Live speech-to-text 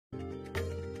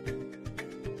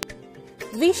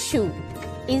Vishu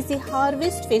is the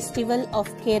harvest festival of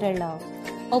Kerala,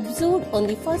 observed on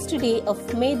the first day of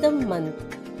Medam month,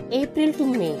 April to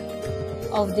May,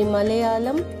 of the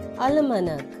Malayalam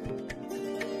almanac.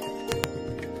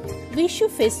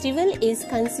 Vishu festival is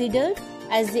considered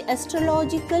as the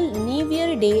astrological New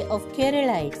Year day of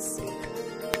Keralites.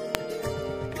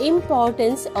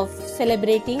 Importance of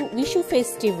celebrating Vishu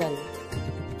festival.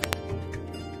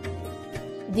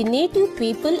 The native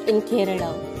people in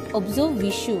Kerala observe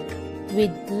Vishu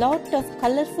with lot of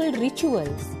colorful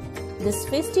rituals. This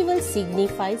festival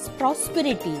signifies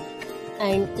prosperity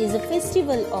and is a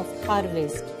festival of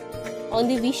harvest. On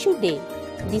the Vishu day,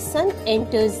 the sun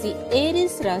enters the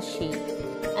Aries Rashi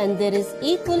and there is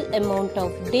equal amount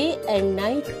of day and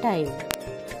night time.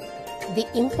 The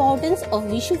importance of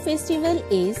Vishu festival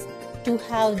is to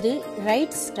have the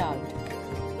right start.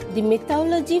 The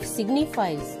mythology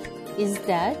signifies is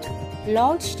that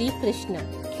Lord Shri Krishna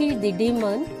killed the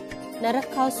demon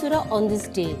Narakasura on this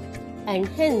day, and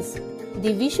hence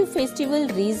the Vishu festival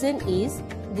reason is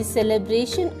the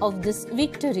celebration of this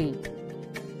victory.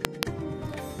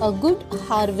 A good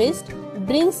harvest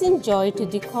brings in joy to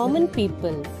the common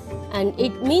people, and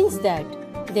it means that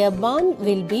their barn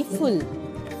will be full.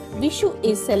 Vishu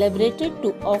is celebrated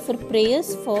to offer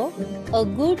prayers for a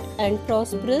good and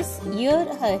prosperous year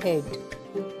ahead.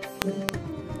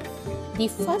 The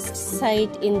first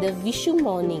sight in the Vishu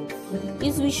morning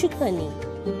is Vishukani,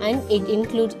 and it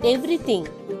includes everything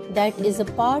that is a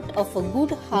part of a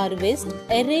good harvest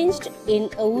arranged in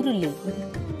a uruli.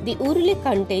 The uruli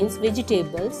contains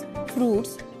vegetables,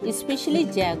 fruits, especially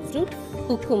jackfruit,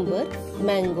 cucumber,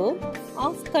 mango,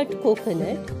 half-cut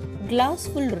coconut,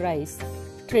 glass-full rice,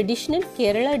 traditional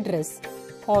Kerala dress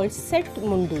called set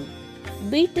mundu,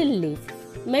 beetle leaf,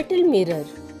 metal mirror,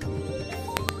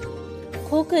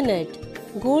 coconut,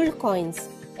 gold coins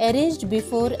arranged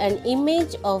before an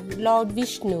image of Lord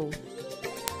Vishnu.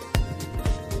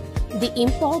 The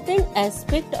important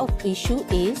aspect of Vishu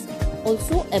is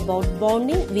also about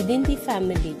bonding within the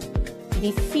family.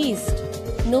 The feast,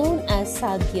 known as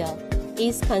Sadhya,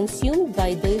 is consumed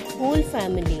by the whole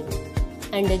family,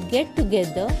 and a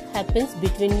get-together happens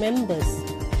between members.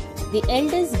 The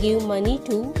elders give money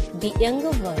to the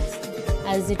younger ones,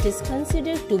 as it is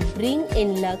considered to bring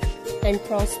in luck and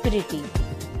prosperity.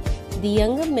 The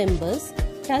younger members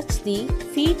touch the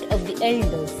feet of the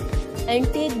elders and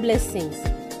take blessings.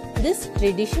 This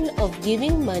tradition of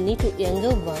giving money to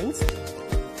younger ones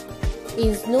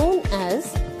is known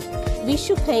as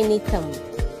Vishu Kainitam.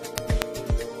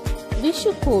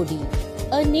 Vishu Kodi,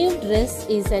 a new dress,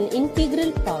 is an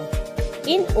integral part.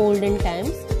 In olden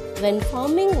times, when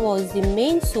farming was the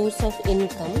main source of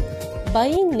income,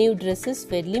 buying new dresses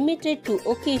were limited to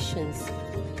occasions.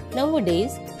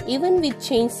 Nowadays, even with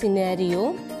changed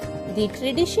scenario, the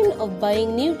tradition of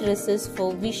buying new dresses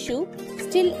for Vishu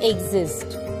still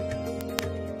exists.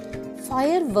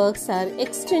 Fireworks are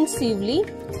extensively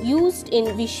used in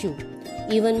Vishu,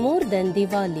 even more than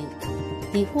Diwali.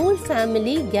 The whole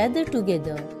family gather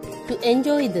together to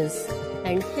enjoy this,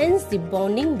 and hence the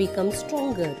bonding becomes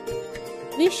stronger.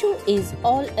 Vishu is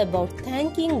all about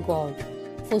thanking God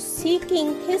for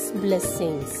seeking His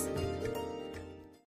blessings.